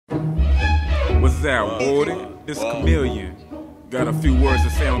What's that, Woody? This Chamillionaire. Got a few words to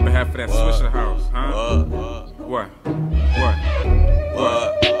say on behalf of that Swisha house, huh? What?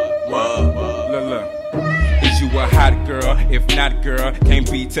 Look. Is you a hot girl? If not, girl, can't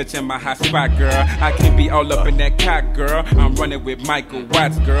be touching my hot spot, girl. I can't be all up in that cock, girl. I'm running with Michael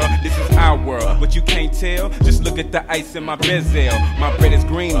Watts, girl. This is our world. What you can't tell? Just look at the ice in my bezel. My bread is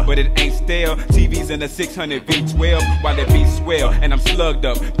green, but it ain't stale. TV's in a 600 V12 while it be swell, and I'm slugged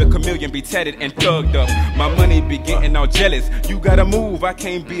up. The chameleon be tatted and thugged up. My money be getting all jealous. You gotta move, I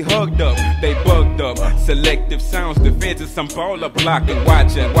can't be hugged up. They bugged up. Selective sounds, the feds is some baller blocker.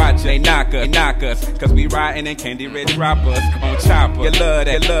 Watch it, they knock us, cause we riding in candy red droppers on chopper. You love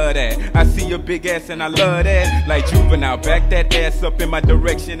that. I see your big ass and I love that. Like Juvenile, back that ass up in my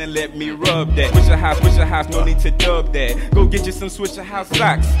direction and let me rub that. Swisha house, no need to dub that. Go get you some Swisha house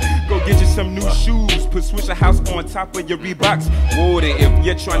socks. Go get you some new shoes. Put Swisha house on top of your Reeboks. Woody, if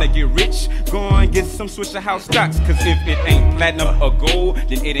you're trying to get rich, go on get some Swisha house stocks. Cause if it ain't platinum or gold,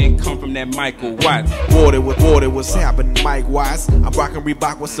 then it ain't come from that Michael Watts. Woody, what's happening, Mike Watts? I'm rocking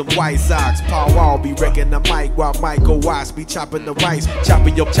Reebok with some white socks. Paul Wall be wrecking the mic while Michael Watts be chopping the rice.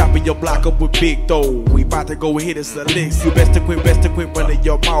 Chopping your block up with big dough. We bout to go hit us a lick. You best to quit running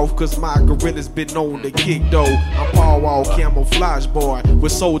your mouth, cause my gorilla's been known to kick though. I'm Paul Wall camouflage boy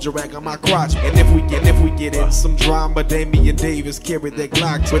with soldier rag on my crotch. And if we get in some drama, Damian Davis carry that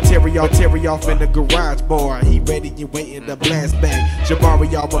Glock. But Terry off in the garage boy. He ready and waiting to blast back.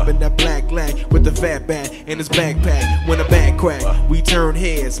 Jabari y'all up in that black lag with the fat bat in his backpack. When the back crack, we turn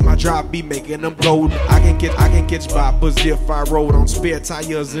heads. My drop be making them golden. I can catch boppers if I rode on spare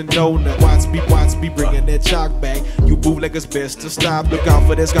tires and donuts. Watts be bringing that chalk back. You bootleggers best to stop. Look out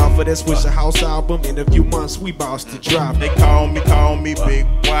for this Swisha house album. In a few months we bout to drop. They call me Big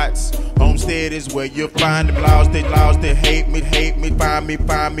Watts. Homestead is where you find them laws. They hate me,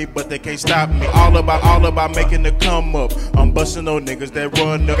 find me, but they can't stop me. All about making the come up. I'm busting on niggas that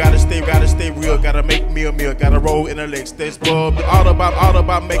run up. Gotta stay real, gotta make me a meal, gotta roll in a Lex, that's bub. All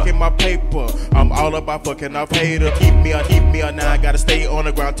about making my paper. I'm all about fucking off haters. Keep me on now, gotta stay on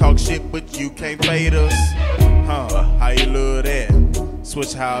the ground, talk shit, but you can't fade us. How you love that?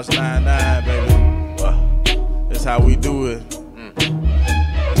 Swisha house 99, baby. That's how we do it.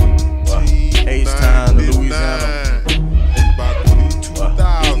 H-Town to Louisiana.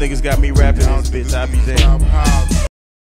 These niggas got me rapping this bitch, I be there.